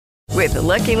With the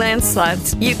Lucky Land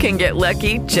Slots, you can get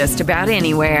lucky just about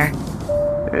anywhere.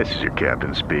 This is your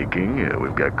captain speaking.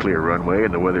 We've got clear runway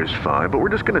and the weather's fine, but we're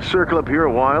just going to circle up here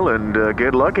a while and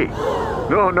get lucky.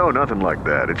 No, nothing like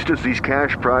that. It's just these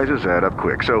cash prizes add up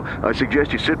quick. So I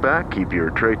suggest you sit back, keep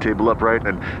your tray table upright,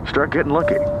 and start getting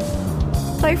lucky.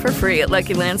 Play for free at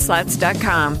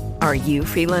LuckyLandSlots.com. Are you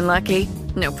feeling lucky?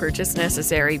 No purchase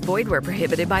necessary. Void where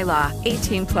prohibited by law.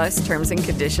 18 plus terms and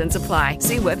conditions apply.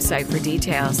 See website for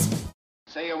details.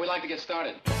 Say, we'd like to get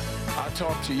started. I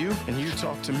talk to you, and you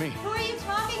talk to me. Who are you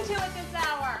talking to at this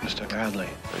hour? Mr. Bradley,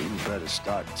 you better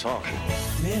start talking.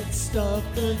 Let's start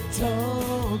the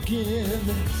talking.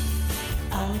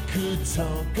 I could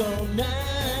talk all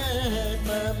night.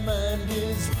 My mind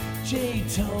is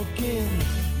J-talking.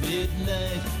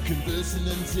 Midnight, conversing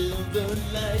until the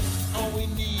light. All we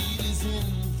need is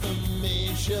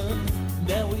information.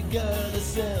 Now we got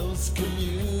ourselves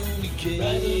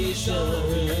communication.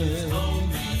 On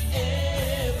the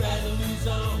air, Bradley's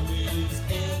always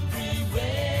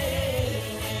everywhere.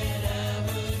 And I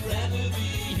would rather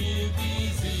be here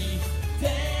busy.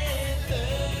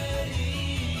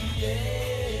 10:30,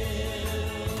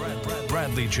 yeah.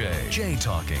 Bradley J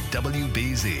Talking,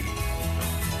 WBZ.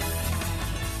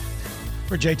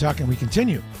 For Jay Talking, we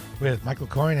continue with Michael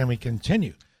Coyne, and we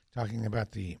continue talking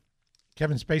about the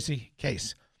Kevin Spacey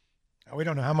case. We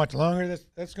don't know how much longer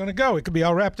that's going to go. It could be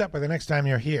all wrapped up by the next time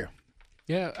you're here.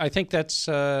 Yeah, I think that's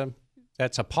a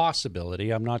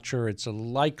possibility. I'm not sure it's a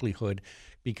likelihood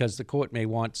because the court may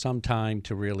want some time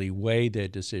to really weigh their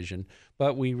decision.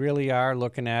 But we really are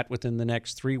looking at within the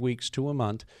next 3 weeks to a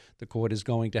month, the court is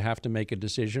going to have to make a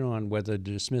decision on whether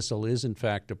dismissal is in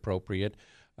fact appropriate.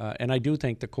 And I do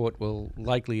think the court will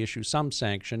likely issue some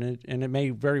sanction, and it may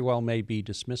very well may be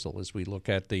dismissal as we look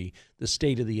at the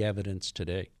state of the evidence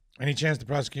today. Any chance the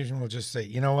prosecution will just say,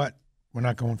 you know what, we're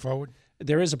not going forward?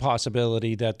 There is a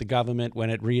possibility that the government, when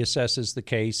it reassesses the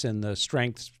case and the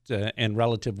strength and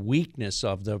relative weakness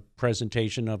of the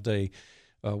presentation of the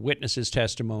witness's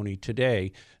testimony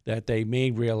today, that they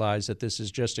may realize that this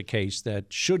is just a case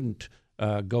that shouldn't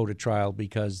go to trial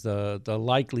because the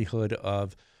likelihood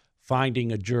of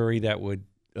finding a jury that would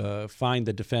find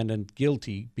the defendant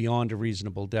guilty beyond a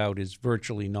reasonable doubt is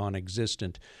virtually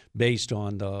non-existent based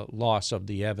on the loss of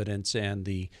the evidence and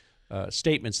the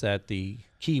statements that the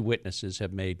key witnesses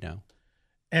have made now.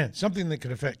 And something that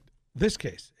could affect this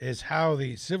case is how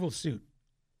the civil suit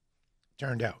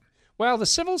turned out. Well, the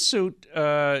civil suit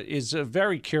is a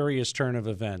very curious turn of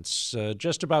events.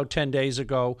 Just about 10 days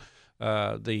ago,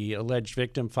 the alleged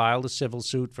victim filed a civil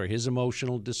suit for his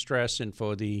emotional distress and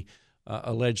for the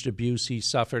alleged abuse he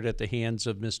suffered at the hands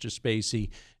of Mr. Spacey,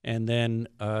 and then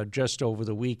just over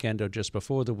the weekend or just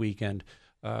before the weekend,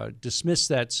 dismissed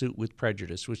that suit with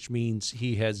prejudice, which means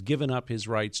he has given up his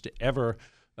rights to ever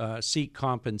seek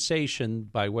compensation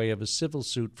by way of a civil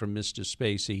suit from Mr.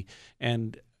 Spacey.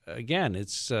 And again,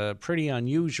 it's pretty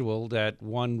unusual that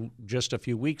one just a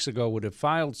few weeks ago would have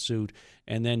filed suit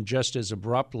and then just as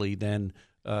abruptly then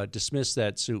dismiss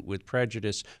that suit with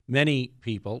prejudice. Many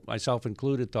people, myself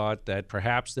included, thought that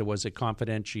perhaps there was a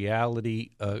confidentiality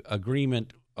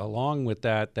agreement along with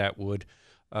that would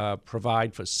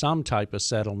provide for some type of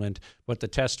settlement, but the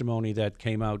testimony that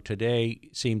came out today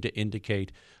seemed to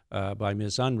indicate by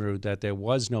Ms. Unruh that there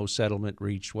was no settlement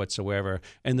reached whatsoever.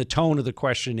 And the tone of the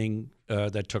questioning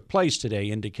that took place today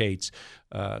indicates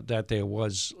that there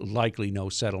was likely no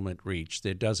settlement reached.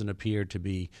 There doesn't appear to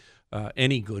be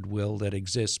any goodwill that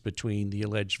exists between the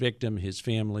alleged victim, his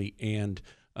family, and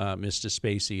Mr.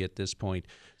 Spacey at this point.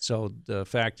 So the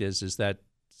fact is that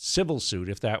civil suit,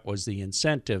 if that was the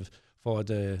incentive for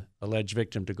the alleged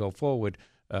victim to go forward,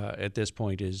 at this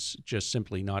point is just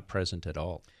simply not present at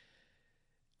all.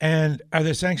 And are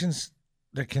there sanctions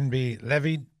that can be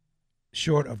levied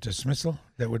short of dismissal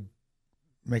that would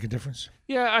make a difference?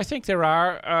 Yeah, I think there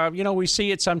are. We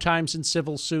see it sometimes in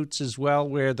civil suits as well,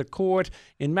 where the court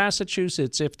in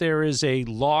Massachusetts, if there is a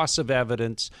loss of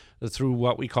evidence through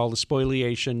what we call the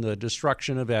spoliation, the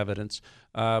destruction of evidence,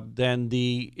 then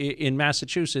in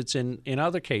Massachusetts, in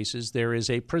other cases, there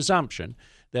is a presumption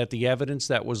that the evidence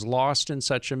that was lost in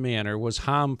such a manner was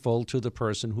harmful to the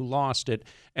person who lost it,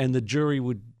 and the jury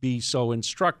would be so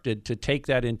instructed to take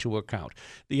that into account.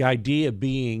 The idea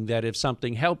being that if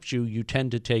something helps you, you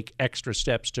tend to take extra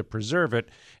steps to preserve it,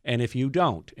 and if you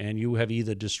don't, and you have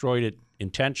either destroyed it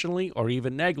intentionally or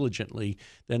even negligently,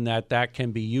 then that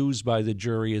can be used by the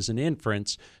jury as an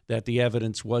inference that the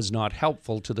evidence was not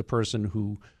helpful to the person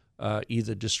who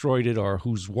either destroyed it or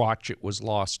whose watch it was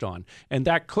lost on. And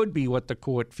that could be what the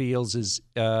court feels is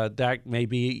that may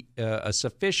be a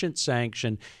sufficient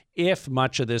sanction if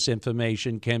much of this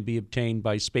information can be obtained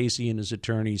by Spacey and his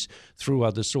attorneys through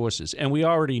other sources. And we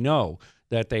already know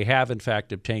that they have, in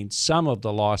fact, obtained some of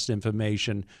the lost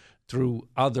information through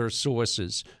other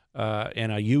sources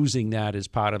and are using that as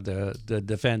part of the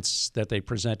defense that they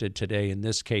presented today in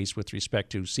this case with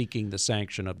respect to seeking the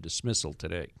sanction of dismissal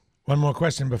today. One more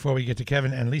question before we get to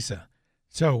Kevin and Lisa.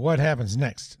 So what happens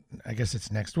next? I guess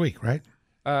it's next week, right?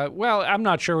 Well, I'm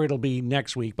not sure it'll be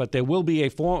next week, but there will be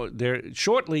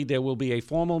shortly there will be a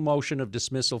formal motion of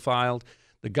dismissal filed.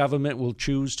 The government will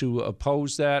choose to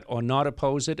oppose that or not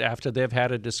oppose it after they've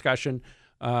had a discussion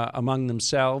among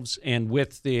themselves and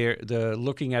with the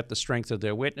looking at the strength of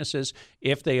their witnesses.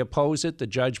 If they oppose it, the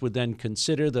judge would then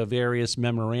consider the various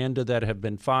memoranda that have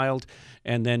been filed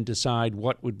and then decide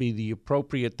what would be the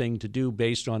appropriate thing to do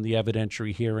based on the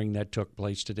evidentiary hearing that took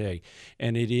place today.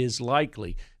 And it is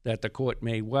likely that the court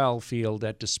may well feel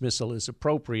that dismissal is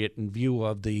appropriate in view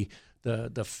of the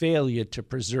failure to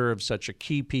preserve such a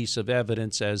key piece of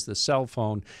evidence as the cell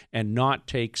phone and not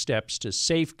take steps to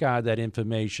safeguard that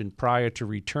information prior to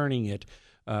returning it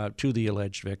to the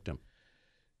alleged victim.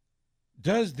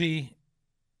 Does the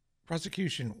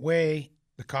prosecution weigh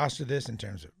the cost of this in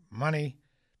terms of money,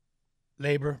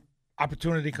 labor,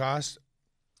 opportunity costs,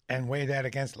 and weigh that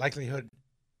against likelihood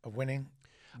of winning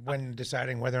when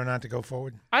deciding whether or not to go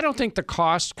forward? I don't think the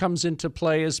cost comes into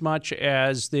play as much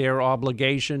as their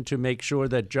obligation to make sure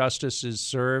that justice is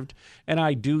served. And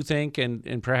I do think,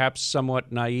 and perhaps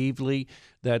somewhat naively,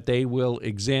 that they will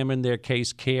examine their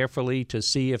case carefully to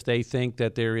see if they think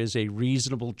that there is a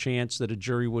reasonable chance that a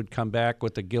jury would come back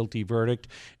with a guilty verdict.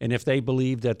 And if they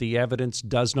believe that the evidence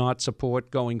does not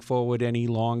support going forward any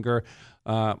longer,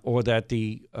 or that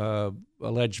the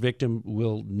alleged victim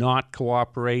will not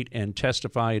cooperate and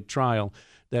testify at trial,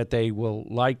 that they will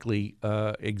likely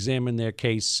examine their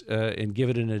case and give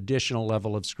it an additional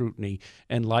level of scrutiny,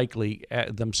 and likely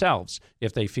themselves,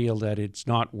 if they feel that it's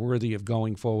not worthy of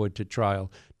going forward to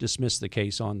trial, dismiss the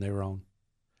case on their own.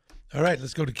 All right,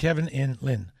 let's go to Kevin in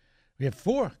Lynn. We have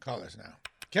 4 callers now.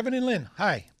 Kevin in Lynn,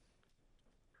 hi.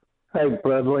 Hi,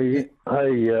 Bradley. Hi,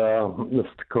 Mr.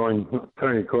 Coyne,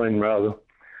 Attorney Coyne, rather.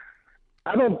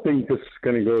 I don't think this is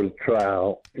going to go to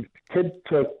trial. If the kid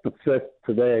took the fifth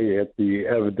today at the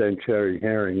evidentiary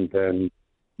hearing, then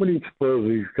what do you suppose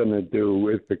he's going to do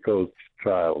if it goes to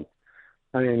trial?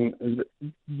 I mean,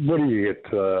 what do you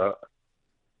get to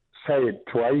say it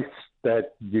twice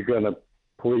that you're going to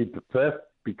plead the fifth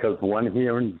because one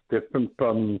hearing is different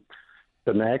from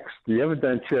the next? The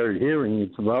evidentiary hearing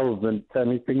is relevant to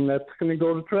anything that's going to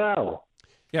go to trial.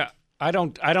 Yeah, I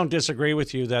don't disagree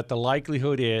with you that the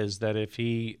likelihood is that if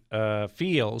he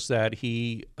feels that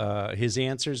his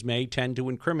answers may tend to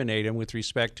incriminate him with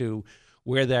respect to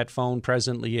where that phone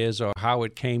presently is or how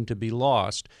it came to be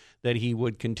lost, that he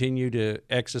would continue to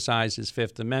exercise his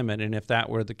Fifth Amendment. And if that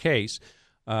were the case,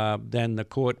 then the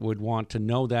court would want to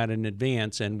know that in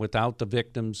advance. And without the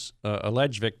victim's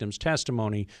alleged victim's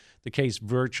testimony, the case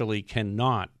virtually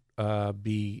cannot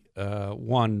be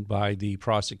won by the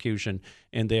prosecution,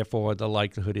 and therefore the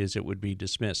likelihood is it would be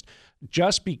dismissed.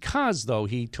 Just because, though,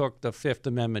 he took the Fifth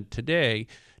Amendment today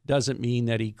doesn't mean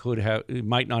that he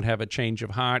might not have a change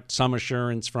of heart, some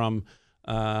assurance from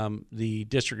the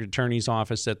district attorney's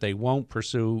office that they won't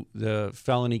pursue the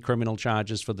felony criminal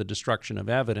charges for the destruction of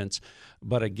evidence.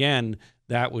 But again,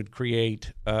 that would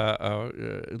create a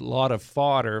lot of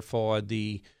fodder for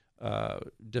the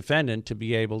defendant to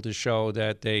be able to show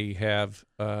that they have,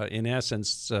 in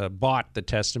essence, bought the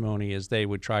testimony as they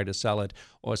would try to sell it,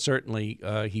 or certainly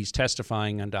he's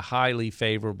testifying under highly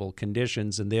favorable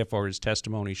conditions, and therefore his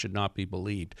testimony should not be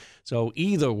believed. So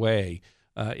either way,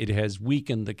 it has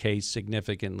weakened the case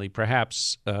significantly,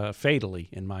 perhaps fatally,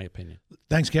 in my opinion.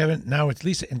 Thanks, Kevin. Now it's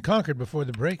Lisa in Concord before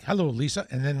the break. Hello, Lisa,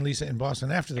 and then Lisa in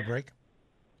Boston after the break.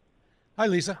 Hi,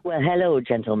 Lisa. Well, hello,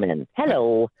 gentlemen.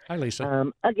 Hello. Hi,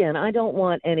 Lisa. Again, I don't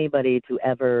want anybody to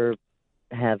ever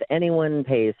have anyone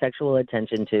pay sexual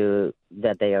attention to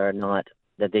that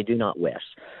they do not wish.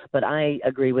 But I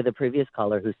agree with the previous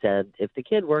caller who said if the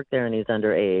kid worked there and he's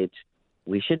underage,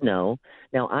 we should know.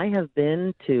 Now, I have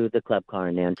been to the club car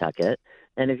in Nantucket,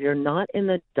 and if you're not in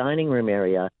the dining room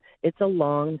area, it's a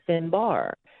long, thin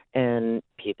bar, and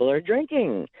people are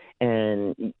drinking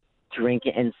and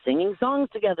singing songs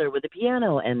together with the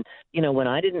piano. And, when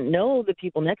I didn't know the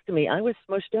people next to me, I was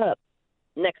smushed up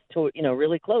next to,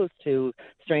 really close to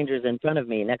strangers in front of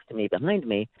me, next to me, behind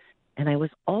me. And I was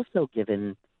also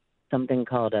given something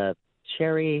called a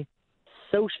cherry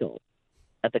social.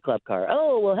 at the club car,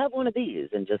 oh, we'll have one of these,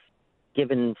 and just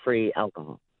given free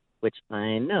alcohol, which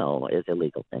I know is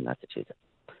illegal in Massachusetts.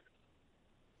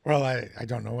 Well, I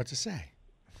don't know what to say.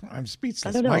 I'm speechless.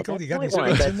 I don't know. Michael, you got me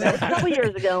One, in there? a couple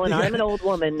years ago, and I'm an old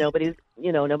woman. Nobody's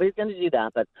going to do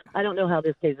that. But I don't know how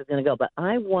this case is going to go. But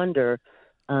I wonder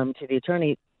to the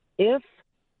attorney, if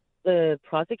the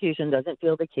prosecution doesn't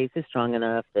feel the case is strong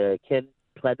enough, the kid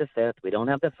pled the fifth, we don't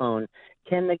have the phone,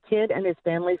 can the kid and his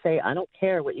family say, I don't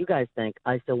care what you guys think,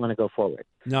 I still want to go forward?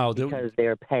 No. Because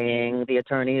they're paying the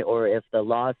attorney, or if the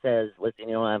law says, listen,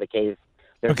 you don't have a case,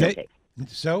 there's no case.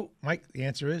 So, Mike, the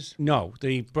answer is? No.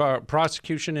 The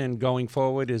prosecution and going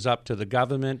forward is up to the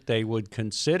government. They would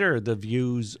consider the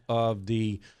views of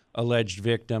the alleged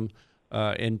victim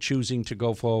in choosing to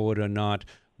go forward or not.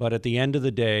 But at the end of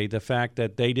the day, the fact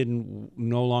that they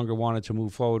no longer wanted to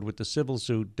move forward with the civil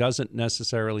suit doesn't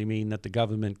necessarily mean that the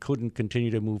government couldn't continue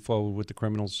to move forward with the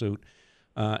criminal suit.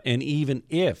 And even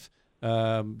if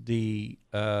the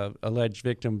alleged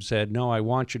victim said, no, I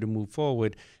want you to move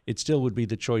forward, it still would be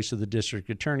the choice of the district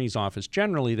attorney's office.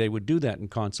 Generally, they would do that in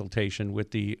consultation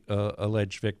with the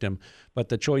alleged victim. But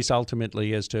the choice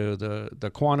ultimately as to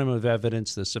the quantum of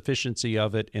evidence, the sufficiency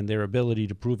of it, and their ability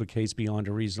to prove a case beyond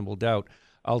a reasonable doubt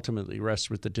ultimately rests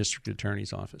with the district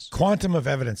attorney's office. Quantum of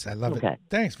evidence. I love it.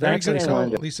 Thanks. Very good. So,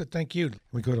 Lisa, thank you.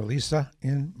 We go to Lisa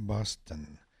in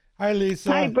Boston. Hi,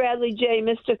 Lisa. Hi, Bradley J.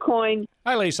 Mr. Coyne.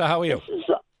 Hi, Lisa. How are you? This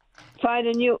is fine,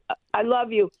 and you. I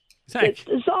love you. Thanks.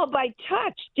 It's all by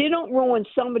touch. You don't ruin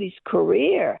somebody's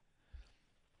career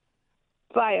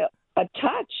by a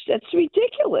touch. That's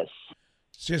ridiculous.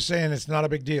 So you're saying it's not a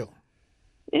big deal?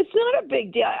 It's not a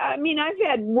big deal. I mean, I've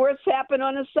had worse happen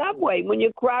on a subway. When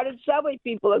you're crowded subway,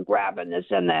 people are grabbing this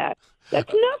and that.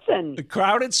 That's nothing. The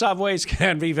crowded subways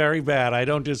can be very bad. I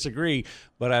don't disagree.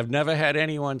 But I've never had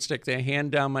anyone stick their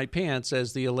hand down my pants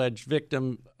as the alleged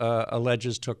victim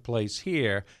alleges took place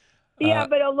here. Yeah,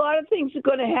 but a lot of things are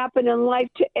going to happen in life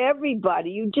to everybody.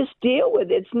 You just deal with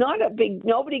it. It's not a big –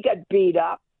 nobody got beat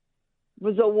up. It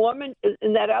was a woman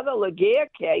in that other Laguerre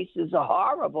case is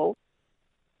horrible.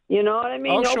 You know what I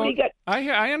mean? Nobody got.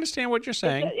 I understand what you're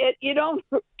saying. You don't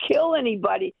kill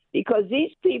anybody because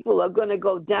these people are going to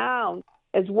go down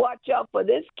as watch out for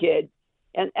this kid.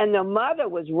 And the mother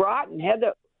was rotten.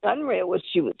 Heather Unreal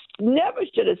she never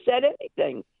should have said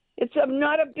anything. It's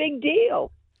not a big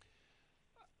deal.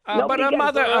 But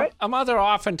a mother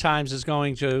oftentimes is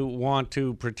going to want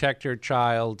to protect her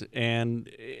child. And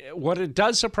what it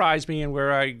does surprise me, and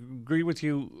where I agree with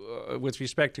you with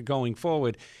respect to going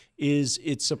forward, is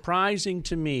it's surprising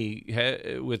to me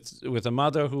with a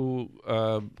mother who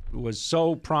was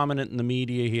so prominent in the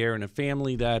media here and a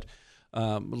family that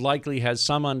likely has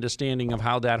some understanding of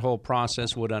how that whole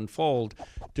process would unfold,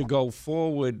 to go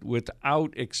forward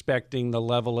without expecting the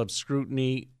level of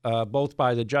scrutiny, both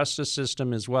by the justice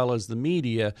system as well as the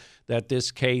media, that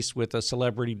this case with a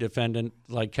celebrity defendant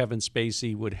like Kevin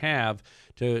Spacey would have,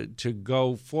 to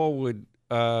go forward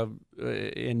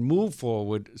and move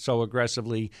forward so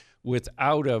aggressively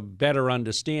without a better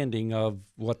understanding of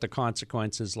what the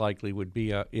consequences likely would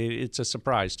be. It's a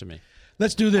surprise to me.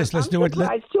 Let's do this. Let's do it. I'm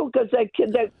surprised, too, because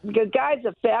the guys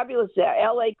are fabulous there.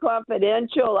 L.A.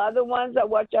 Confidential, other ones I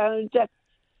watch.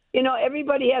 You know,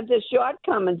 everybody has their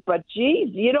shortcomings, but, geez,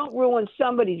 you don't ruin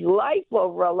somebody's life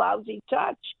over a lousy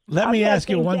touch. Let me ask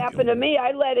you one. Happened to me.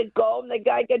 I let it go, and the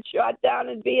guy got shot down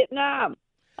in Vietnam.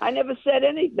 I never said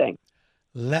anything.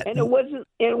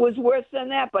 It was worse than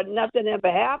that, but nothing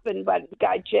ever happened. But the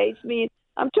guy chased me.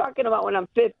 I'm talking about when I'm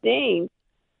 15.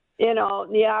 You know,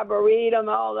 the Arboretum,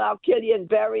 I'll kill you and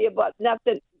bury you, but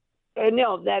nothing. You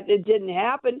know, that it didn't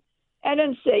happen. I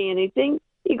didn't say anything.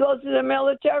 He goes to the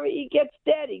military. He gets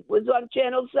dead. He was on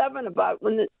Channel 7 about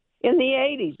in the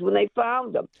 80s when they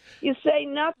found him. You say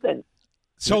nothing.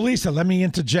 So, Lisa, let me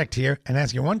interject here and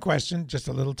ask you one question, just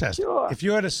a little test. Sure. If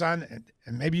you had a son,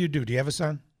 and maybe you do you have a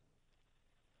son?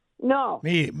 No.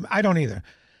 I don't either.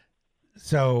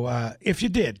 So if you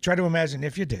did, try to imagine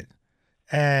if you did,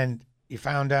 and you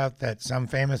found out that some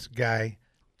famous guy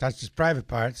touched his private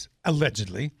parts,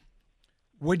 allegedly,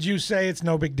 would you say it's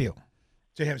no big deal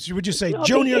to him? So would you say,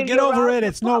 Junior, get over it,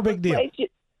 it's no big deal?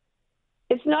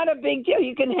 It's not a big deal.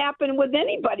 You can happen with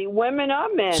anybody, women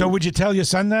or men. So would you tell your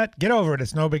son that? Get over it,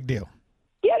 it's no big deal.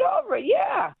 Get over it,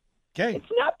 yeah. Okay.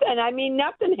 It's nothing. I mean,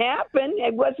 nothing happened.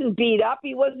 It wasn't beat up.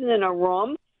 He wasn't in a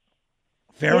room.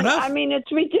 Fair enough. I mean,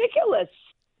 it's ridiculous.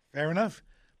 Fair enough.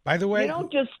 By the way, you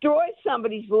don't destroy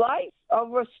somebody's life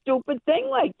over a stupid thing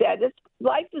like that.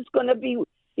 Life is going to be,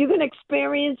 you're going to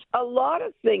experience a lot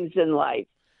of things in life,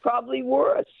 probably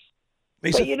worse.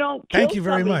 Lisa, but you don't kill thank you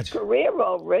very much. Career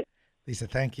over it. Lisa,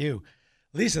 thank you.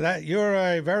 Lisa, you're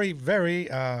a very, very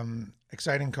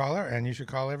exciting caller, and you should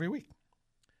call every week.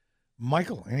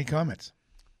 Michael, any comments?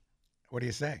 What do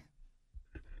you say?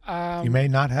 You may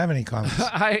not have any comments.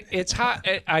 It's hot.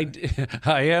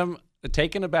 I am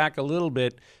taken aback a little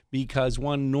bit because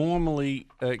one normally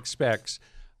expects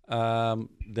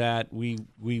that we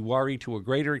worry to a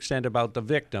greater extent about the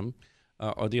victim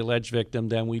or the alleged victim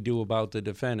than we do about the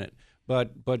defendant.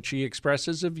 But she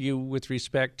expresses a view with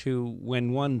respect to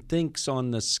when one thinks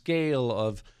on the scale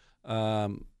of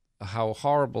how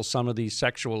horrible some of these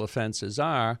sexual offenses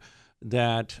are,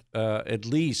 that at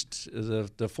least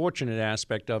the fortunate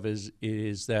aspect of is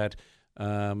that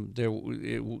the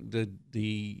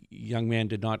young man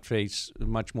did not face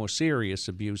much more serious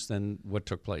abuse than what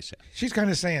took place. She's kind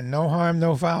of saying no harm,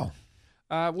 no foul.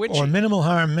 Or minimal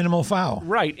harm, minimal foul.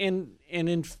 Right. And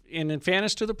in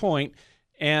fairness to the point,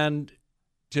 and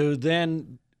to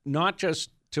then not just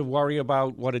to worry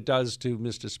about what it does to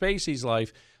Mr. Spacey's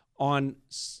life on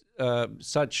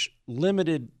such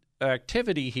limited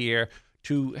activity here,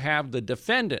 to have the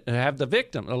defendant, have the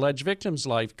victim, alleged victim's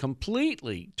life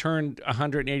completely turned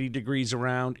 180 degrees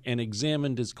around and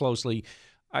examined as closely,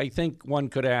 I think one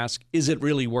could ask, is it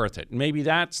really worth it? Maybe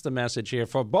that's the message here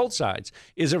for both sides.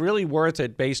 Is it really worth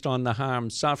it based on the harm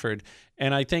suffered?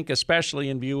 And I think especially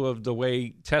in view of the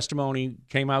way testimony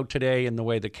came out today and the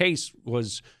way the case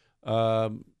was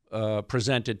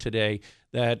presented today,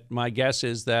 that my guess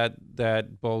is that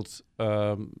both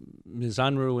Ms.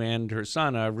 Unruh and her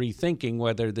son are rethinking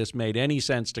whether this made any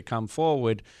sense to come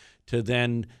forward to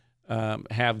then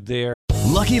have their...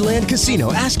 Lucky Land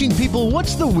Casino, asking people,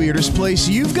 what's the weirdest place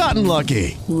you've gotten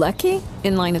lucky? Lucky?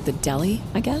 In line at the deli,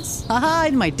 I guess? Aha,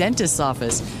 in my dentist's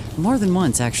office. More than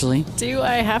once, actually. Do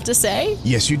I have to say?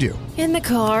 Yes, you do. In the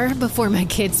car before my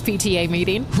kids' PTA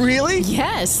meeting. Really?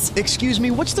 Yes. Excuse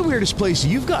me, what's the weirdest place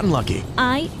you've gotten lucky?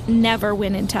 I never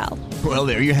win and tell. Well,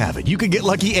 there you have it. You can get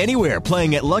lucky anywhere,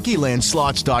 playing at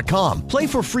LuckyLandSlots.com. Play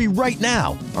for free right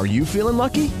now. Are you feeling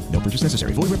lucky? No purchase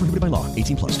necessary. Void where prohibited by law.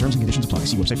 18+. Terms and conditions apply.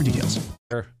 See website for details.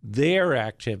 Their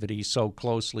activity so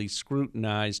closely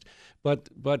scrutinized. But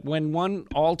when one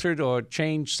altered or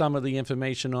changed some of the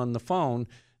information on the phone,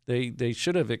 they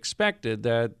should have expected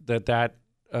that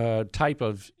type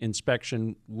of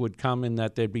inspection would come and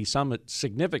that there'd be some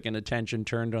significant attention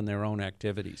turned on their own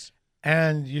activities.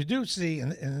 And you do see,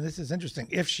 and this is interesting,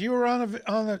 if she were on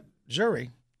the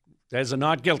jury... There's a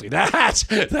not guilty.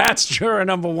 That's juror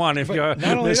number one if you're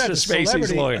Mr.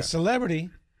 Spacey's lawyer.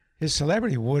 His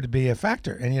celebrity would be a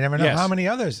factor, and you never know how many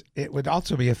others it would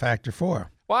also be a factor for.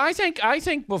 Well, I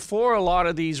think before a lot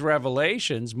of these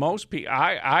revelations, most people,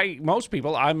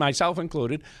 I myself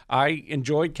included, I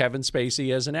enjoyed Kevin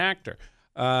Spacey as an actor.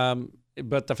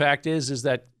 But the fact is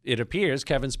that it appears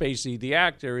Kevin Spacey, the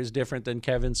actor, is different than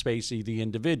Kevin Spacey, the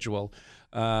individual.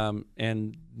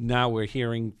 And now we're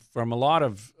hearing from a lot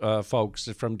of folks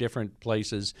from different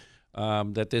places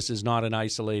that this is not an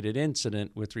isolated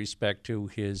incident with respect to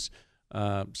his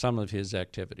some of his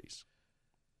activities.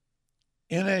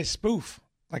 In a spoof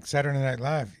like Saturday Night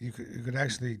Live, you could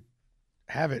actually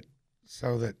have it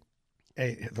so that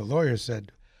the lawyer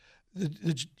said,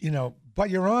 but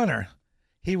Your Honor,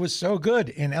 he was so good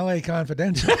in L.A.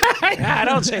 Confidential. I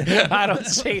don't see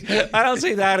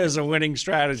that as a winning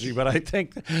strategy, but I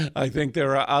think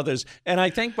there are others. And I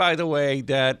think, by the way,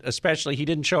 that especially he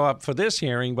didn't show up for this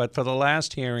hearing, but for the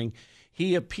last hearing,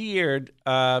 he appeared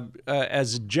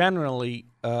as generally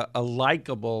a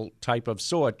likable type of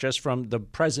sort just from the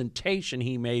presentation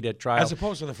he made at trial. As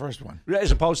opposed to the first one.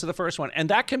 As opposed to the first one. And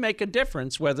that can make a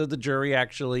difference whether the jury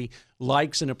actually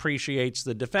likes and appreciates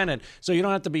the defendant. So you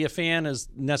don't have to be a fan as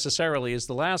necessarily as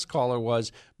the last caller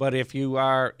was, but if you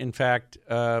are, in fact,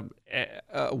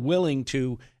 willing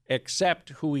to accept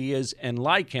who he is and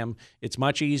like him, it's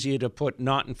much easier to put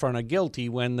not in front of guilty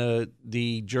when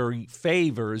the jury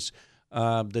favors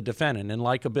the defendant, and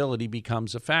likability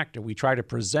becomes a factor. We try to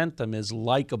present them as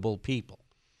likable people.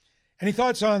 Any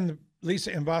thoughts on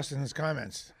Lisa in Boston's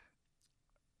comments?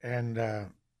 And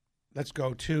let's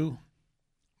go to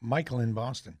Michael in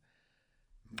Boston.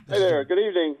 Hey there. Good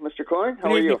evening, Mr. Coyne.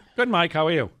 How are you? Good, Mike. How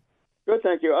are you? Good,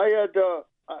 thank you.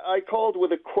 I called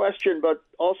with a question, but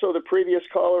also the previous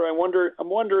caller. I'm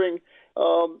wondering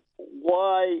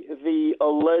why the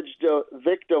alleged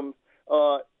victim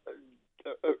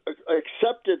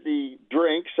accepted the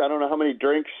drinks. I don't know how many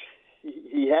drinks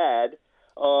he had,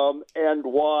 and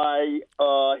why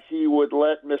he would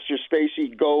let Mr.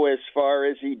 Spacey go as far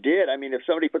as he did. I mean, if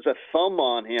somebody puts a thumb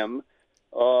on him,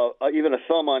 even a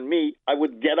thumb on me, I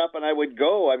would get up and I would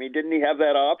go. I mean, didn't he have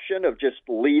that option of just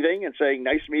leaving and saying,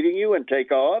 nice meeting you, and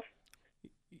take off?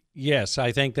 Yes,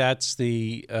 I think that's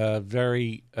the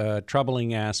very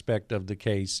troubling aspect of the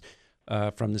case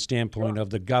from the standpoint of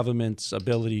the government's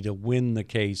ability to win the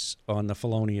case on the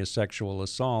felonious sexual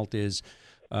assault is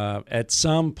at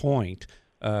some point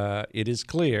it is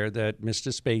clear that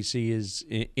Mr. Spacey is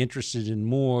interested in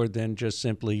more than just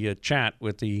simply a chat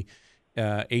with the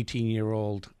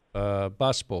 18-year-old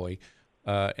busboy.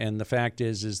 And the fact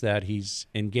is that he's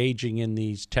engaging in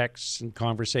these texts and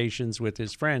conversations with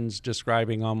his friends,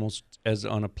 describing almost as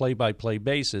on a play-by-play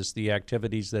basis the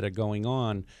activities that are going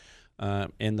on.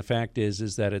 And the fact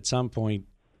is that at some point,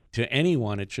 to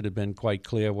anyone, it should have been quite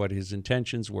clear what his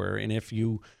intentions were. And if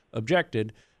you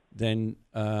objected, then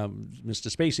Mr.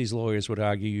 Spacey's lawyers would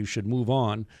argue you should move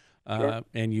on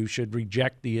and you should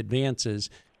reject the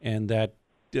advances. And that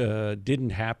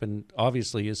didn't happen,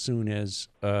 obviously, as soon as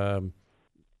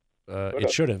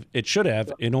it should have. It should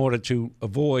have, in order to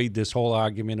avoid this whole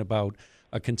argument about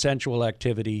a consensual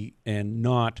activity and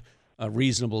not a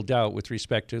reasonable doubt with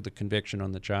respect to the conviction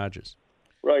on the charges.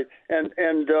 Right, and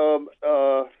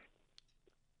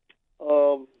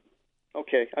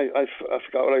okay, I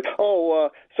forgot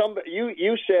what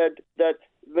you said that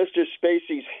Mr.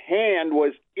 Spacey's hand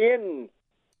was in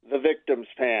the victim's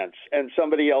pants, and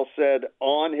somebody else said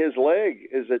on his leg.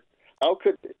 How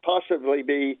could it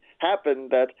possibly happen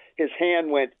that his hand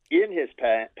went in his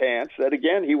pants, that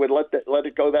again he would let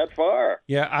it go that far?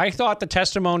 Yeah, I thought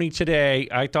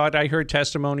I heard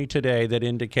testimony today that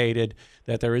indicated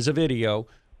that there is a video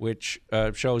which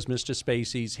shows Mr.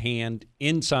 Spacey's hand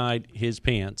inside his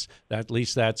pants. At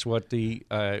least that's what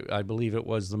I believe it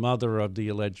was the mother of the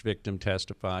alleged victim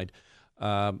testified.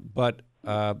 But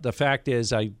the fact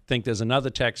is, I think there's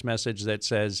another text message that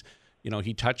says,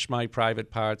 he touched my private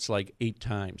parts like 8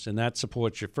 times, and that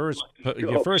supports your first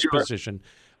position.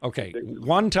 Okay,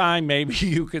 one time maybe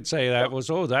you could say that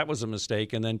was a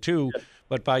mistake, and then 2,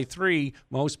 but by 3,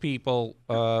 most people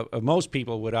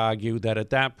would argue that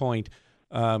at that point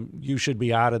you should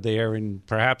be out of there, and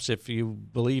perhaps if you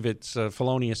believe it's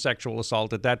felonious sexual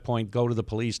assault, at that point go to the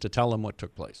police to tell them what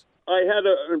took place. I had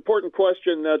an important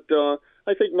question that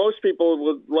I think most people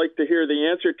would like to hear the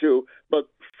answer to, but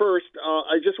first,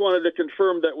 I just wanted to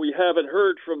confirm that we haven't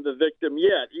heard from the victim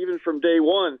yet. Even from day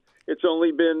one, it's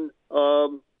only been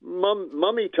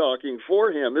mummy talking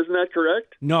for him. Isn't that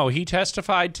correct? No, he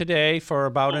testified today for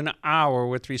about an hour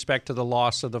with respect to the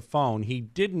loss of the phone. He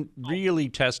didn't really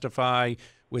testify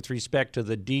with respect to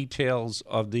the details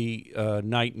of the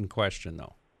night in question,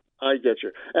 though. I get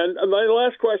you. And my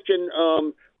last question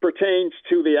pertains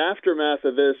to the aftermath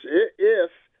of this.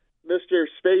 If Mr.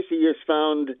 Spacey is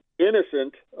found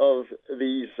innocent of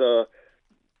these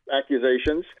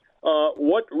accusations,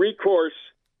 what recourse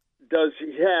does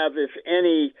he have, if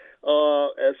any,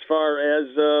 as far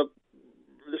as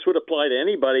this would apply to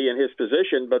anybody in his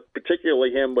position, but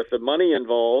particularly him with the money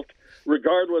involved,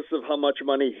 regardless of how much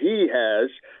money he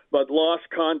has, but lost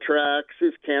contracts,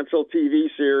 his canceled TV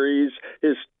series,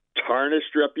 his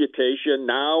tarnished reputation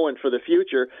now and for the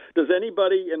future. Does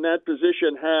anybody in that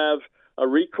position have a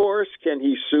recourse? Can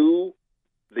he sue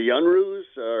the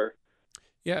Unruhs? Or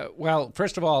yeah, well,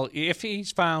 first of all, if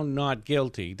he's found not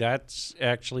guilty, that's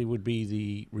actually would be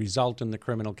the result in the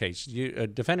criminal case. A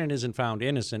defendant isn't found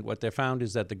innocent. What they're found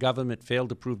is that the government failed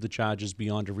to prove the charges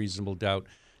beyond a reasonable doubt.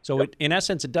 So in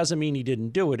essence, it doesn't mean he didn't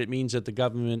do it. It means that the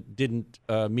government didn't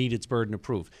meet its burden of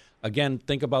proof. Again,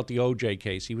 think about the O.J.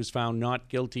 case. He was found not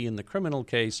guilty in the criminal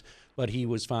case, but he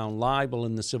was found liable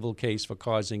in the civil case for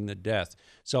causing the death.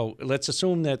 So let's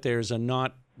assume that there's a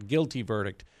not guilty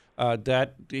verdict.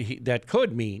 That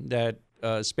could mean that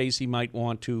Spacey might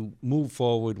want to move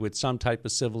forward with some type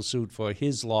of civil suit for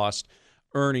his lost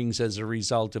earnings as a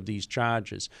result of these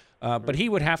charges. But he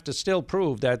would have to still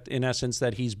prove that, in essence,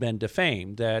 that he's been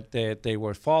defamed, that they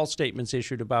were false statements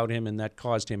issued about him and that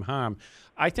caused him harm.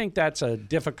 I think that's a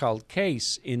difficult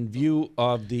case in view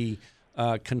of the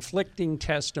conflicting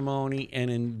testimony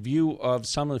and in view of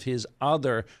some of his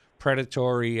other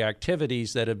predatory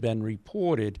activities that have been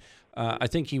reported. I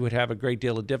think he would have a great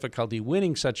deal of difficulty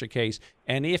winning such a case.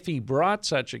 And if he brought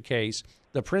such a case,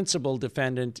 the principal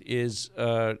defendant is,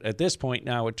 at this point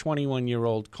now, a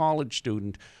 21-year-old college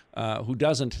student who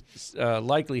doesn't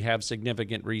likely have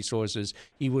significant resources.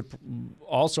 He would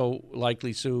also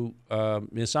likely sue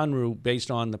Ms. Unruh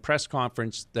based on the press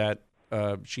conference that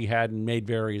she had and made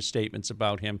various statements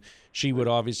about him. She would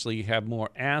obviously have more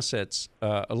assets,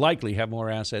 likely have more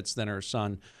assets than her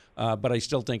son. But I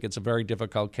still think it's a very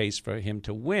difficult case for him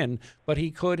to win. But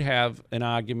he could have an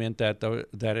argument that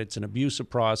it's an abusive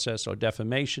process or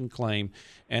defamation claim,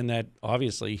 and that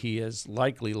obviously he has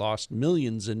likely lost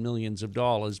millions and millions of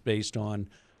dollars based on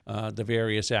the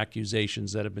various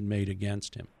accusations that have been made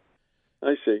against him.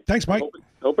 I see. Thanks, Mike.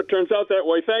 Hope it turns out that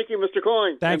way. Thank you, Mr.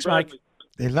 Coyne. Thanks, Mike.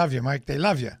 They love you, Mike. They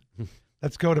love you.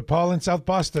 Let's go to Paul in South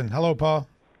Boston. Hello, Paul.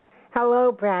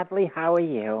 Hello, Bradley. How are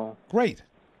you? Great.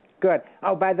 Good.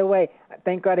 Oh, by the way,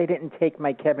 thank God I didn't take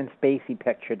my Kevin Spacey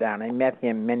picture down. I met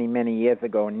him many, many years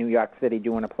ago in New York City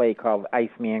doing a play called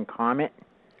Iceman Comet.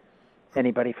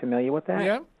 Anybody familiar with that?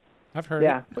 Yeah, I've heard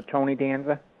it. With Tony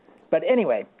Danza. But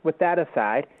anyway, with that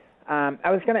aside,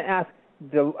 I was going to ask,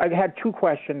 I had two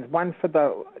questions. One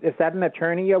for is that an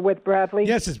attorney you're with, Bradley?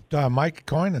 Yes, it's Mike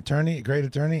Coyne, attorney, great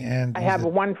attorney. And I have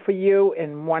one for you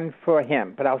and one for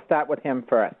him, but I'll start with him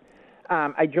first.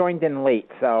 I joined in late,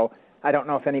 so I don't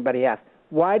know if anybody asked.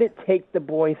 Why did it take the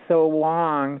boy so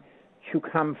long to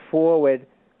come forward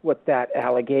with that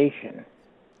allegation?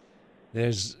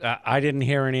 I didn't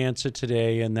hear an answer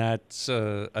today, and that's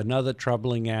another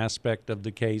troubling aspect of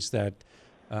the case that,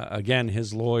 again,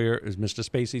 his lawyer, Mr.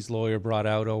 Spacey's lawyer, brought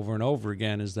out over and over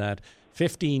again, is that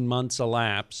 15 months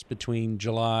elapsed between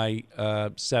July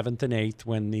 7th and 8th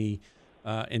when the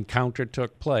encounter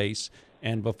took place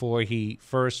and before he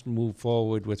first moved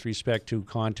forward with respect to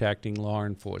contacting law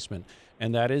enforcement.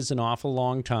 And that is an awful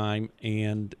long time,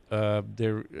 and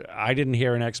I didn't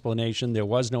hear an explanation. There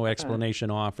was no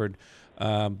explanation offered,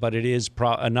 but it is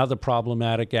another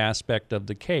problematic aspect of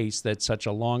the case that such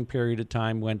a long period of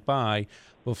time went by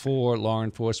before law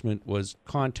enforcement was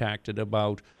contacted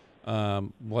about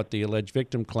what the alleged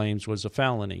victim claims was a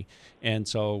felony. And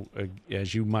so,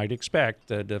 as you might expect,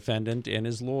 the defendant and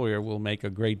his lawyer will make a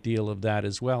great deal of that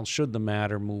as well, should the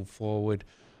matter move forward.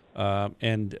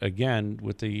 And again,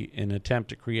 with an attempt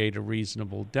to create a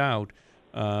reasonable doubt,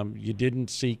 you didn't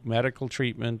seek medical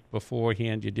treatment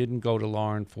beforehand. You didn't go to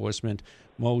law enforcement.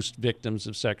 Most victims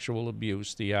of sexual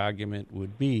abuse, the argument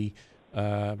would be,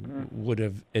 would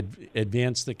have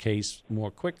advanced the case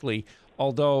more quickly.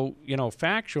 Although,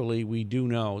 factually, we do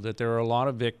know that there are a lot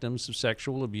of victims of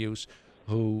sexual abuse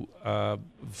who,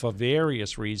 for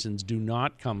various reasons, do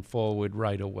not come forward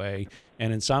right away.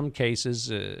 And in some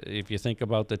cases, if you think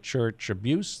about the church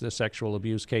abuse, the sexual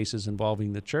abuse cases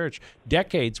involving the church,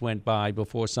 decades went by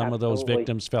before some of those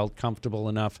victims felt comfortable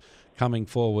enough coming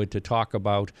forward to talk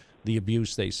about the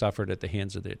abuse they suffered at the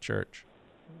hands of their church.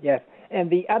 Yes. And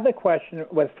the other question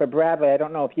was for Bradley. I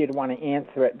don't know if you'd want to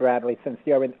answer it, Bradley, since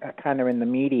you're kind of in the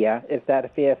media. Is that a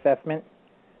fair assessment?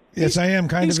 Yes, I am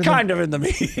He's kind of in the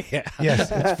media. Yes,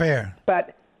 it's fair.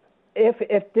 But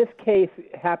if this case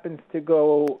happens to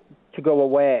go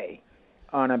away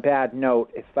on a bad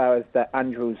note as far as the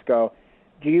Andrews go,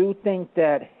 do you think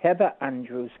that Heather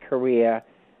Andrews' career,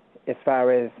 as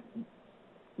far as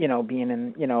being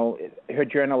in her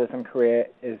journalism career,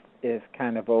 is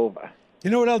kind of over? You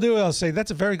know what I'll do? I'll say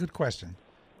that's a very good question,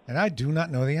 and I do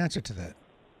not know the answer to that.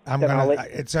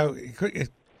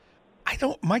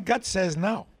 My gut says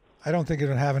no. I don't think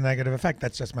it'll have a negative effect.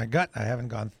 That's just my gut. I haven't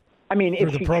gone. I mean, through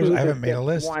if the she pros. I haven't made a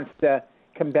list. Wants to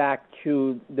come back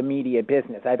to the media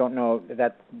business, I don't know.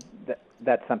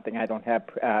 That's something I don't have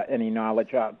any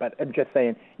knowledge of. But I'm just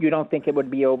saying, you don't think it would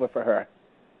be over for her?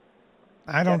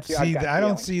 I don't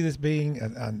see this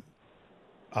being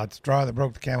a straw that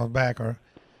broke the camel's back, or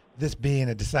this being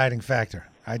a deciding factor.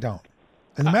 I don't.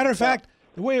 As a matter of fact,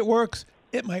 the way it works,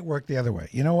 it might work the other way.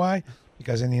 You know why?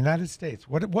 Because in the United States,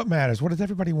 what matters? What does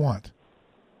everybody want?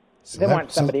 They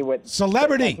want somebody with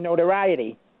celebrity,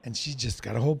 notoriety. And she just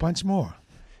got a whole bunch more.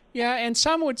 Yeah, and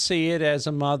some would see it as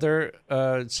a mother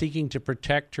seeking to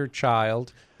protect her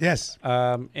child. Yes.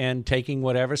 And taking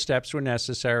whatever steps were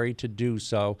necessary to do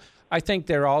so. I think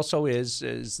there also is,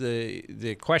 as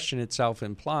the question itself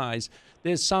implies,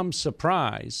 there's some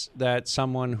surprise that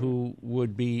someone who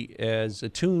would be as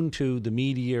attuned to the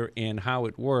media and how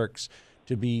it works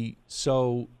to be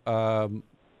so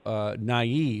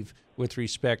naive with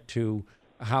respect to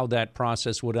how that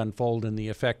process would unfold and the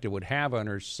effect it would have on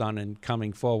her son in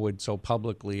coming forward so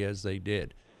publicly as they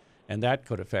did. And that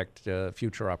could affect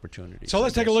future opportunities. So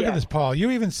let's take a look at this, Paul. You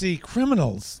even see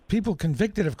criminals, people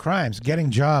convicted of crimes,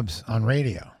 getting jobs on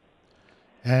radio.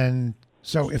 And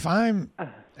so if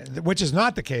which is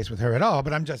not the case with her at all,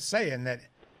 but I'm just saying that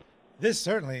this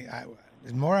certainly,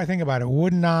 the more I think about it,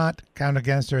 would not count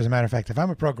against her. As a matter of fact, if I'm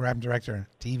a program director in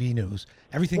TV news,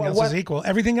 everything else is equal.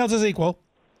 Everything else is equal.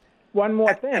 One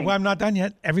more thing. Well, I'm not done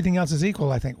yet. Everything else is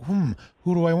equal. I think, who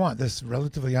do I want? This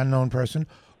relatively unknown person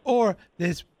or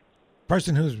this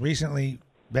person who's recently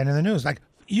been in the news? Like,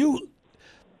 you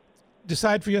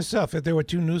decide for yourself if there were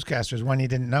two newscasters, one you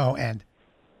didn't know, and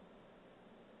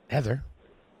Heather,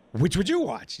 which would you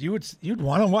watch? You'd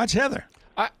want to watch Heather.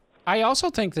 I also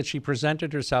think that she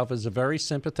presented herself as a very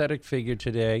sympathetic figure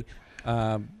today,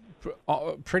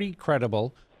 pretty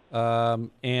credible.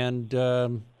 And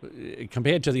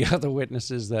compared to the other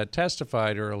witnesses that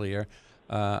testified earlier,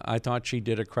 I thought she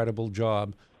did a credible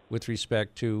job with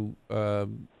respect to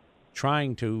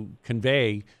trying to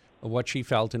convey what she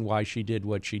felt and why she did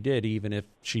what she did, even if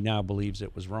she now believes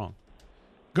it was wrong.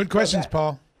 Good questions,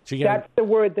 Paul. That's the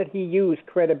word that he used,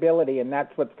 credibility, and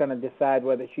that's what's going to decide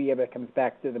whether she ever comes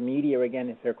back to the media again,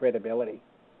 is her credibility.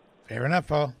 Fair enough,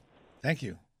 Paul. Thank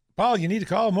you. Paul, you need to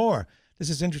call more. This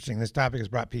is interesting. This topic has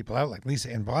brought people out like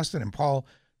Lisa in Boston and Paul,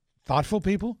 thoughtful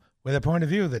people with a point of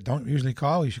view that don't usually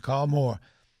call. You should call more.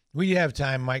 We have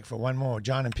time, Mike, for one more.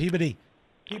 John and Peabody.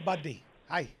 Peabody.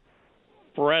 Hi.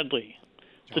 Bradley.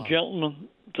 John. The gentleman,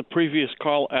 the previous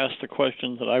call asked the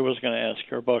question that I was going to ask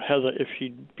her about Heather, if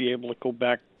she'd be able to go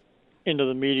back into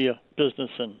the media business.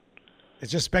 And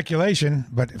it's just speculation,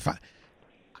 but if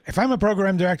I'm a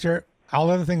program director,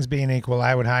 all other things being equal,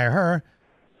 I would hire her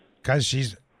because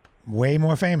she's way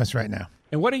more famous right now.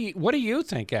 And what do you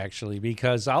think, actually?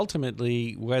 Because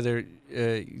ultimately, whether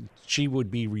she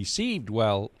would be received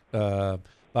well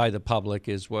by the public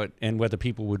and whether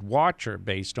people would watch her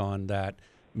based on that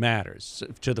matters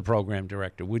to the program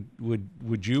director.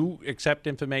 Would you accept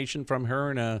information from her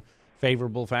in a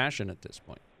favorable fashion at this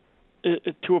point?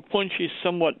 To a point, she's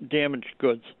somewhat damaged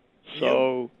goods.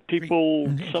 So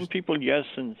some people yes,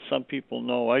 and some people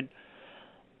no. I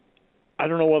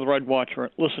don't know whether I'd watch her,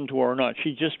 listen to her or not.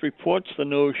 She just reports the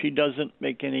news. She doesn't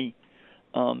make any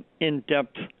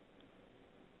in-depth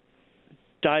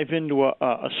dive into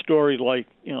a story like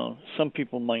some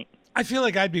people might. I feel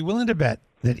like I'd be willing to bet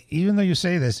that even though you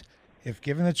say this, if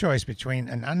given the choice between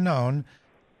an unknown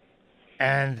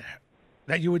and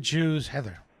that you would choose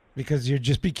Heather because you'd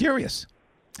just be curious,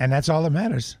 and that's all that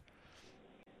matters.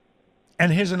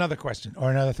 And here's another question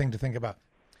or another thing to think about.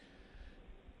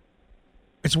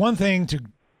 It's one thing to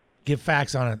give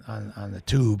facts on the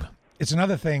tube. It's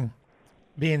another thing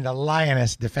being the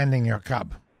lioness defending your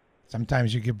cub.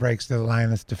 Sometimes you give breaks to the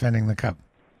lioness defending the cub.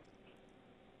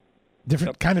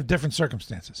 Different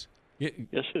circumstances. Yes,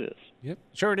 it is. Yep,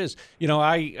 sure it is.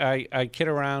 I kid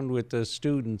around with the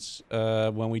students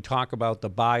when we talk about the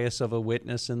bias of a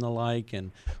witness and the like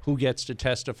and who gets to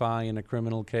testify in a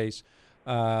criminal case.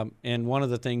 And one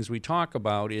of the things we talk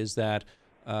about is that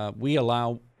we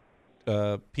allow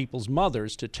people's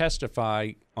mothers to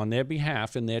testify on their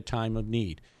behalf in their time of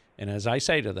need. And as I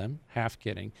say to them, half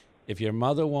kidding, if your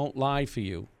mother won't lie for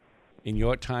you in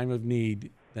your time of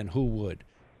need, then who would?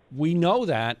 We know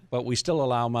that, but we still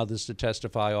allow mothers to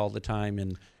testify all the time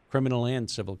in criminal and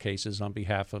civil cases on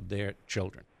behalf of their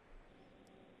children.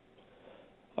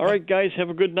 All right, guys, have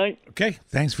a good night. Okay,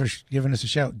 thanks for giving us a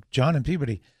shout. John and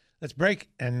Peabody. Let's break,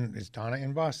 and it's Donna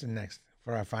in Boston next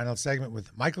for our final segment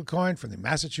with Michael Coyne from the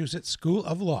Massachusetts School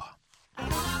of Law.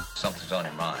 Something's on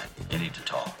your mind. You need to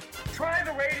talk. Try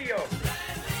the radio.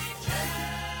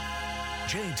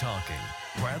 Jay talking.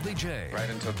 Bradley J. Right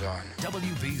until dawn.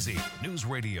 WBZ News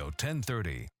Radio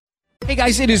 1030. Hey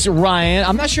guys, it is Ryan.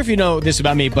 I'm not sure if you know this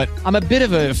about me, but I'm a bit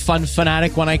of a fun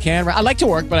fanatic when I can. I like to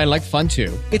work, but I like fun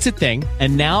too. It's a thing.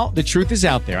 And now the truth is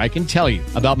out there. I can tell you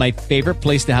about my favorite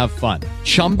place to have fun.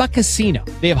 Chumba Casino.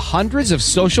 They have hundreds of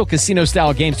social casino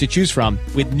style games to choose from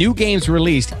with new games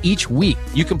released each week.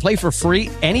 You can play for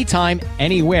free anytime,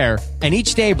 anywhere. And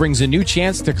each day brings a new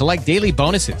chance to collect daily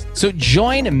bonuses. So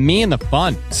join me in the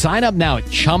fun. Sign up now at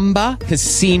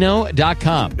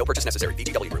ChumbaCasino.com. No purchase necessary.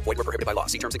 VGW Group. Void where prohibited by law.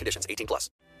 See terms and conditions. 18+.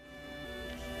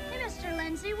 Hey, Mr.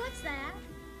 Lindsay, what's that?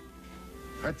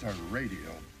 That's our radio.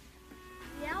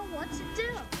 Yeah, what's it do?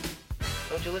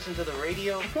 Don't you listen to the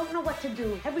radio? I don't know what to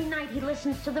do. Every night he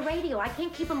listens to the radio. I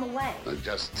can't keep him away.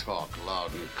 Just talk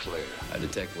loud and clear. A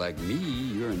detective like me,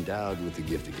 you're endowed with the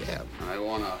gift of gab. I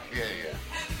want to hear you.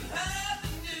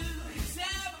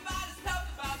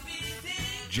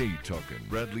 Jay talking.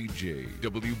 Bradley J.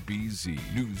 WBZ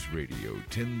News Radio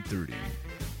 1030.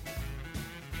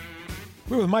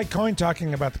 We're with Mike Coyne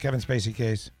talking about the Kevin Spacey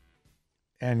case.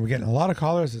 And we're getting a lot of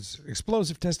callers. It's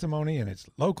explosive testimony, and it's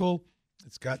local.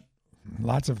 It's got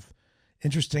lots of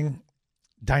interesting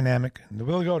dynamic. And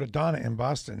we'll go to Donna in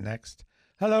Boston next.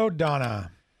 Hello,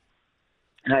 Donna.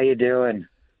 How you doing?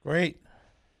 Great.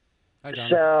 Hi, Donna.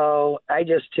 So I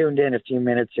just tuned in a few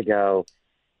minutes ago,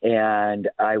 and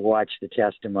I watched the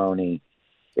testimony.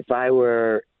 If I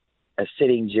were a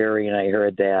sitting jury and I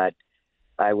heard that,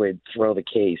 I would throw the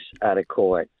case out of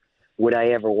court. Would I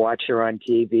ever watch her on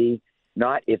TV?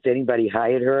 Not if anybody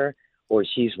hired her or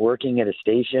she's working at a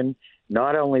station.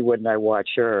 Not only wouldn't I watch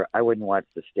her, I wouldn't watch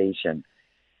the station.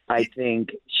 I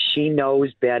think she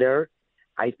knows better.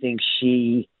 I think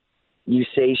you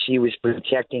say she was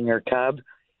protecting her cub.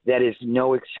 That is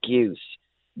no excuse.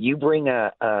 you bring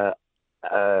an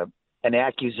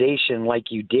accusation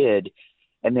like you did,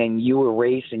 and then you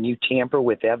erase and you tamper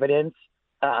with evidence.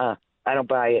 I don't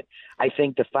buy it. I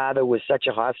think the father was such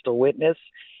a hostile witness,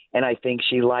 and I think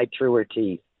she lied through her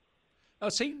teeth. Oh,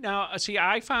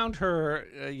 I found her,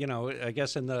 I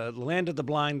guess in the land of the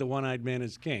blind, the one-eyed man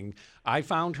is king. I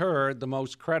found her the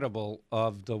most credible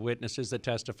of the witnesses that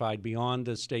testified beyond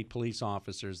the state police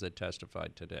officers that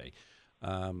testified today.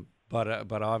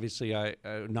 But obviously,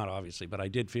 but I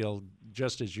did feel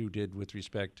just as you did with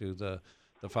respect to the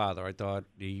father. I thought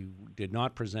he did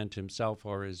not present himself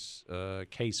or his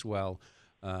case well,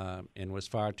 and was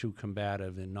far too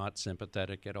combative and not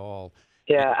sympathetic at all.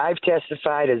 Yeah, I've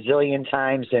testified a zillion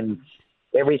times in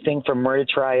everything from murder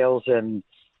trials, and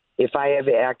if I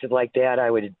ever acted like that,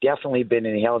 I would have definitely been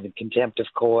held in contempt of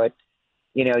court.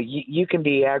 You can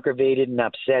be aggravated and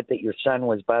upset that your son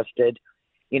was busted.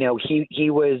 He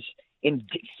was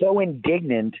so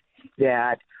indignant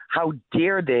that how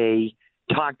dare they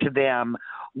talk to them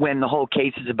when the whole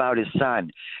case is about his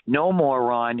son. No,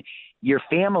 moron, your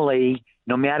family,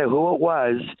 no matter who it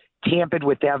was, tampered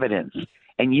with evidence.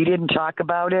 And you didn't talk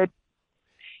about it.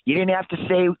 You didn't have to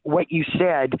say what you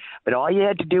said, but all you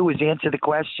had to do was answer the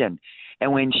question.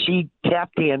 And when she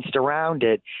tap danced around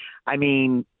it, I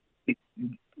mean, I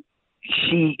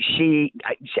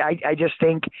just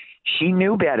think she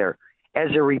knew better.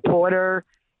 As a reporter,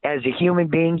 as a human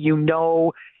being,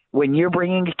 when you're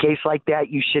bringing a case like that,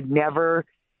 you should never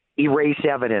erase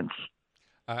evidence.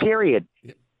 Period.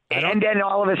 And then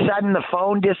all of a sudden the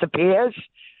phone disappears.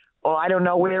 Oh, I don't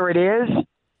know where it is,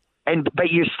 but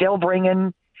you're still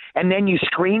bringing, and then you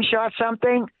screenshot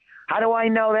something. How do I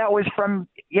know that was from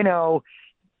 2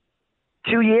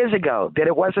 years ago? That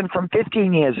it wasn't from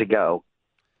 15 years ago?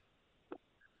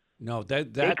 No,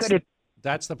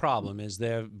 that's the problem. Is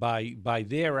by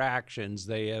their actions,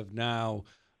 they have now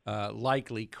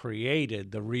likely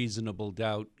created the reasonable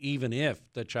doubt, even if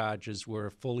the charges were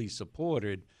fully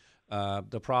supported.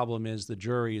 The problem is the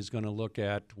jury is going to look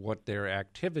at what their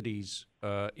activities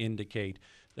indicate,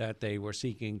 that they were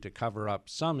seeking to cover up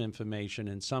some information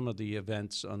in some of the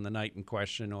events on the night in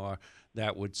question, or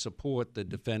that would support the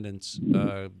defendant's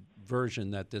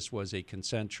version that this was a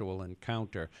consensual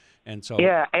encounter. And so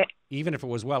even if it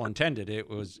was well-intended, it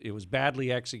was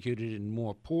badly executed and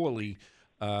more poorly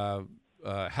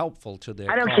helpful to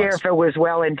their I don't cause. care if it was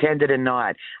well-intended or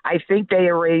not. I think they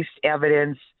erased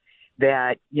evidence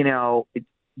that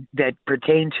that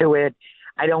pertain to it.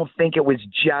 I don't think it was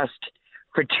just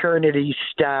fraternity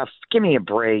stuff. Give me a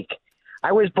break.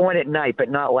 I was born at night, but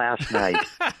not last night.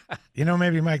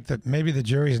 Maybe Mike, maybe the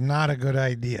jury's not a good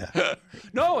idea.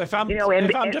 No, if I'm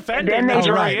defending, the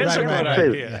jury is a good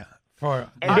idea.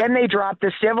 And then they dropped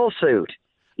the civil suit.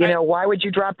 Why would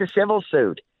you drop the civil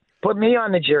suit? Put me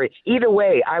on the jury. Either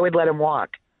way, I would let them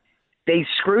walk. They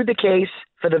screwed the case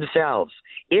for themselves.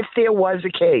 If there was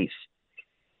a case,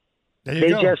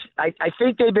 I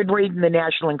think they've been reading the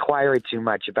National Enquirer too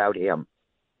much about him.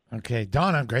 Okay,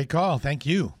 Donna, great call. Thank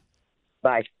you.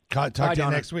 Bye. Talk to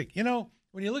you next week.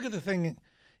 When you look at the thing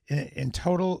in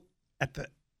total, at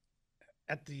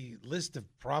the list of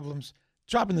problems,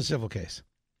 dropping the civil case.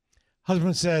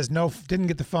 Husband says no, didn't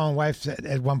get the phone. Wife said,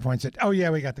 at one point said, "Oh yeah,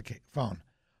 we got the phone."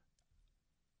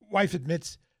 Wife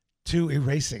admits to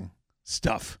erasing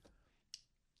stuff.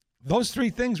 Those three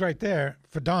things right there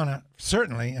for Donna,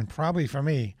 certainly, and probably for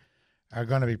me, are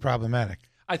going to be problematic.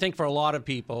 I think for a lot of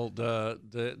people,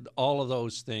 all of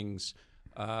those things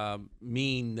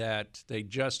mean that they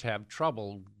just have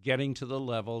trouble getting to the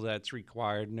level that's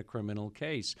required in a criminal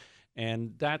case.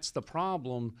 And that's the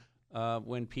problem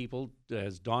when people,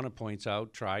 as Donna points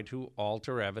out, try to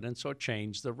alter evidence or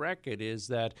change the record, is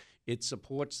that it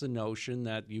supports the notion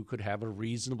that you could have a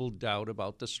reasonable doubt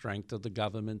about the strength of the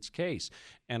government's case.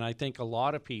 And I think a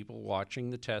lot of people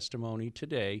watching the testimony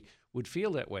today would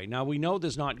feel that way. Now, we know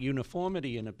there's not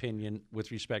uniformity in opinion with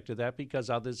respect to that, because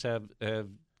others have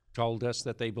told us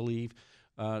that they believe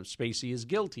Spacey is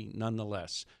guilty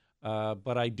nonetheless.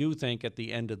 But I do think at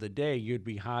the end of the day, you'd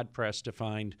be hard-pressed to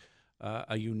find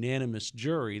a unanimous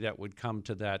jury that would come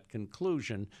to that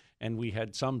conclusion. And we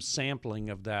had some sampling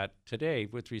of that today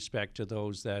with respect to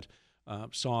those that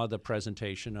saw the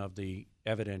presentation of the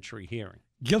evidentiary hearing.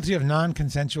 Guilty of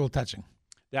non-consensual touching.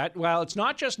 It's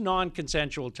not just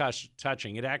non-consensual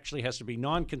touching. It actually has to be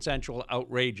non-consensual,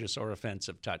 outrageous, or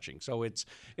offensive touching. So it's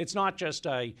not just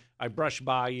I brush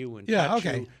by you and touch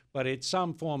you, but it's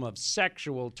some form of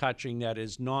sexual touching that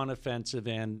is non-offensive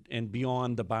and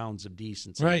beyond the bounds of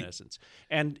decency, in essence.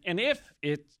 And if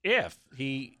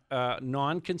he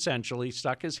non-consensually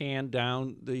stuck his hand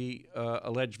down the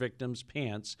alleged victim's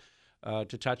pants,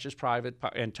 to touch his private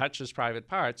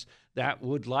parts, that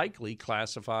would likely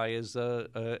classify as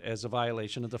a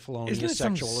violation of the felonious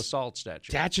sexual assault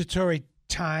statute. Statutory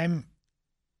time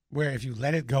where if you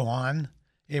let it go on,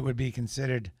 it would be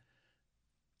considered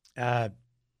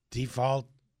default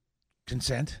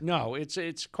consent? No, it's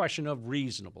a question of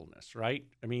reasonableness, right?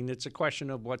 I mean, it's a question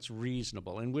of what's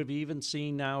reasonable. And we've even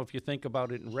seen now, if you think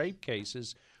about it in rape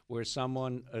cases, where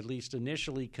someone at least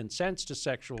initially consents to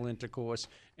sexual intercourse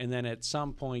and then at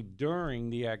some point during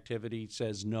the activity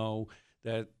says no,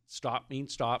 that stop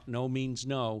means stop, no means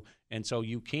no. And so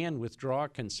you can withdraw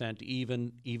consent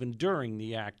even during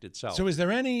the act itself. So is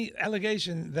there any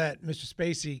allegation that Mr.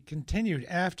 Spacey continued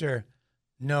after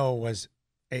no was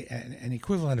an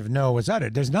equivalent of no was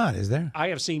uttered? There's not, is there? I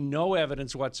have seen no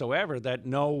evidence whatsoever that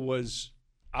no was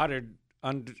uttered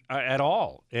at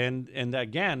all. And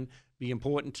again, be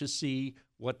important to see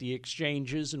what the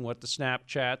exchanges and what the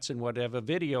Snapchats and whatever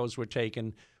videos were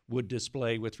taken would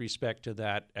display with respect to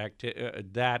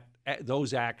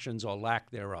those actions or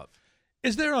lack thereof.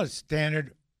 Is there a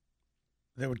standard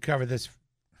that would cover this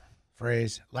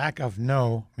phrase? Lack of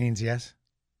no means yes.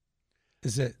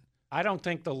 Is it? I don't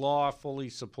think the law fully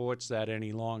supports that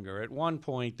any longer. At one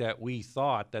point that we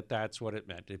thought that that's what it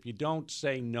meant. If you don't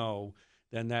say no,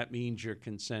 then that means you're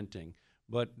consenting.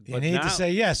 But you need to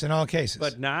say yes in all cases.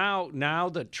 But now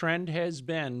the trend has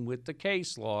been with the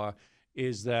case law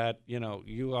is that,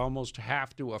 you almost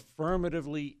have to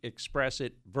affirmatively express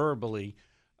it verbally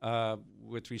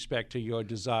with respect to your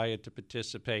desire to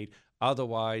participate.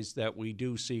 Otherwise, that we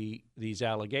do see these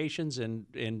allegations and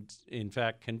in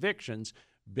fact, convictions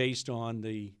based on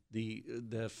the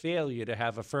failure to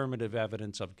have affirmative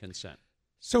evidence of consent.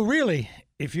 So really,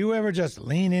 if you ever just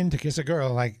lean in to kiss a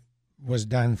girl like was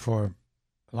done for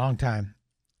a long time,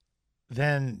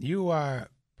 then you are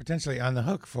potentially on the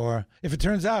hook for, if it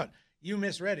turns out you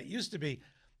misread it. Used to be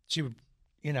she would,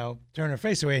 turn her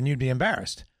face away and you'd be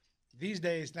embarrassed. These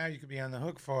days, now you could be on the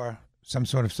hook for some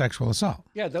sort of sexual assault.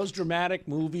 Yeah, those dramatic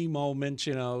movie moments,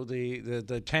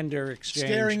 the tender exchange.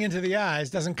 Staring into the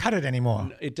eyes doesn't cut it anymore.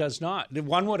 It does not.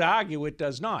 One would argue it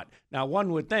does not. Now,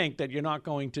 one would think that you're not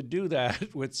going to do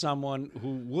that with someone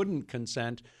who wouldn't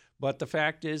consent, but the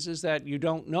fact is that you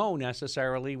don't know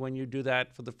necessarily when you do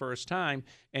that for the first time,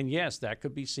 and yes, that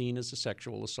could be seen as a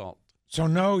sexual assault. So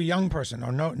no young person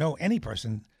or no any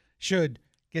person should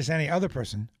kiss any other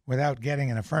person without getting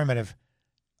an affirmative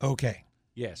okay.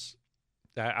 Yes.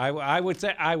 I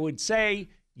would say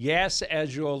yes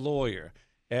as your lawyer.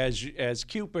 As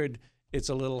Cupid, it's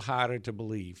a little harder to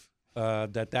believe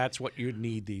that's what you'd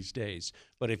need these days.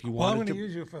 But if you wanted I'm going to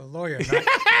use you for a lawyer,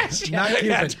 not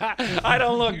Cupid. I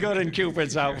don't look good in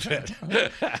Cupid's outfit.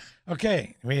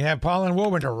 Okay, we have Paul and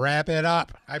Woburn to wrap it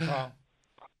up. Hi, Paul.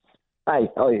 Hi,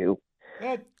 how are you?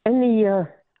 Good.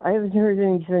 I haven't heard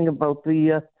anything about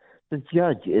the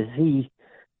judge. Is he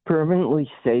permanently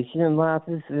stationed in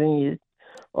Martha's Vineyard,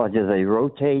 or do they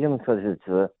rotate him because it's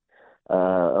a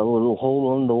little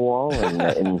hole in the wall?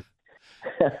 And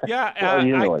yeah, well,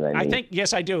 you know what I mean. I think,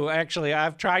 yes, I do. Actually,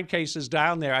 I've tried cases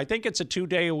down there. I think it's a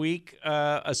 2-day-a-week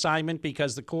assignment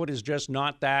because the court is just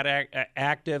not that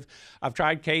active. I've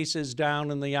tried cases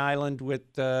down in the island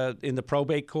with in the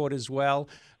probate court as well,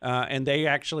 and they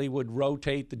actually would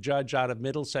rotate the judge out of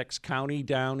Middlesex County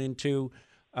down into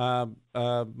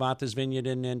Martha's Vineyard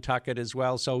and Nantucket as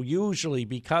well. So usually,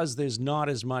 because there's not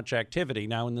as much activity,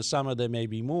 now in the summer there may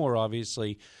be more,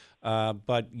 obviously,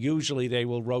 but usually they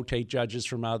will rotate judges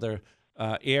from other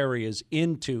areas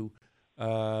into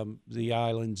the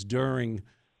islands during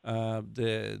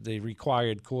the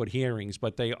required court hearings.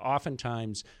 But they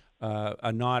oftentimes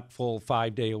are not full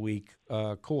 5-day-a-week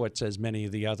courts, as many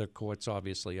of the other courts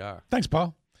obviously are. Thanks,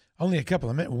 Paul. Only a couple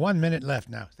of minutes, 1 minute left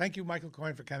now. Thank you, Michael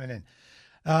Coyne, for coming in.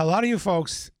 A lot of you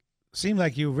folks seem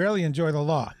like you really enjoy the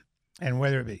law, and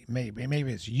whether it be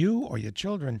maybe it's you or your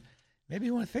children, maybe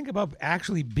you want to think about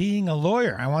actually being a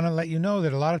lawyer. I want to let you know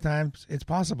that a lot of times it's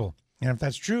possible. And if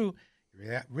that's true,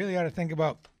 you really ought to think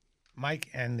about Mike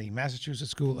and the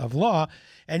Massachusetts School of Law.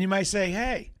 And you might say,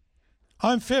 hey,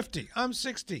 I'm 50, I'm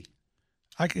 60.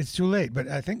 It's too late. But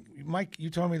I think, Mike, you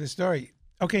told me the story.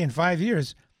 Okay, in 5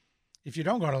 years, if you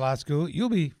don't go to law school, you'll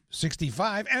be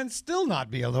 65 and still not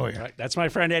be a lawyer. Right. That's my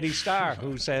friend Eddie Starr,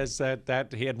 who says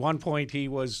that he at one point he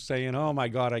was saying, oh, my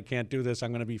God, I can't do this. I'm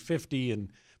going to be 50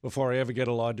 and before I ever get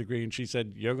a law degree. And she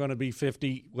said, you're going to be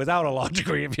 50 without a law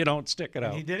degree if you don't stick it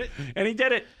out. And he did it? And he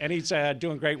did it. And he's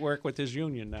doing great work with his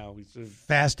union now. He's a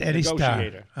Fast Eddie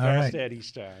negotiator. Starr. All Fast right. Eddie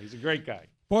Starr. He's a great guy.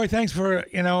 Boy, thanks for,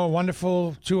 a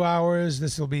wonderful 2 hours.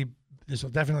 This will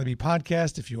definitely be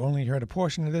podcast if you only heard a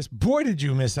portion of this. Boy, did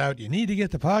you miss out. You need to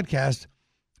get the podcast.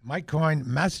 Mike Coyne,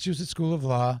 Massachusetts School of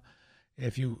Law.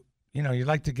 If you'd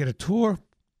like to get a tour,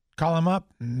 call them up,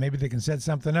 and maybe they can set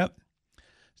something up.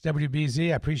 It's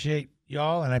WBZ. I appreciate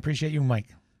y'all, and I appreciate you, Mike.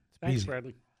 Thanks,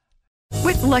 Bradley.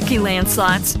 With Lucky Land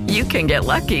Slots, you can get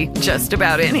lucky just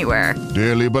about anywhere.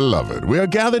 Dearly beloved, we are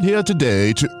gathered here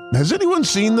today to... Has anyone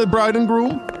seen the bride and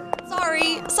groom?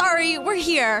 Sorry, we're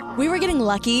here. We were getting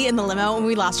lucky in the limo and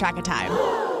we lost track of time.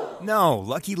 No,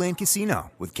 Lucky Land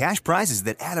Casino, with cash prizes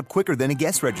that add up quicker than a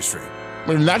guest registry.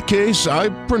 In that case, I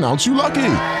pronounce you lucky.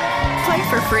 Play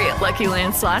for free at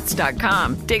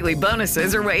LuckyLandSlots.com. Daily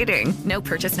bonuses are waiting. No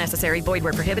purchase necessary. Void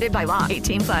where prohibited by law.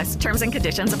 18+. Terms and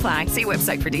conditions apply. See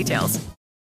website for details.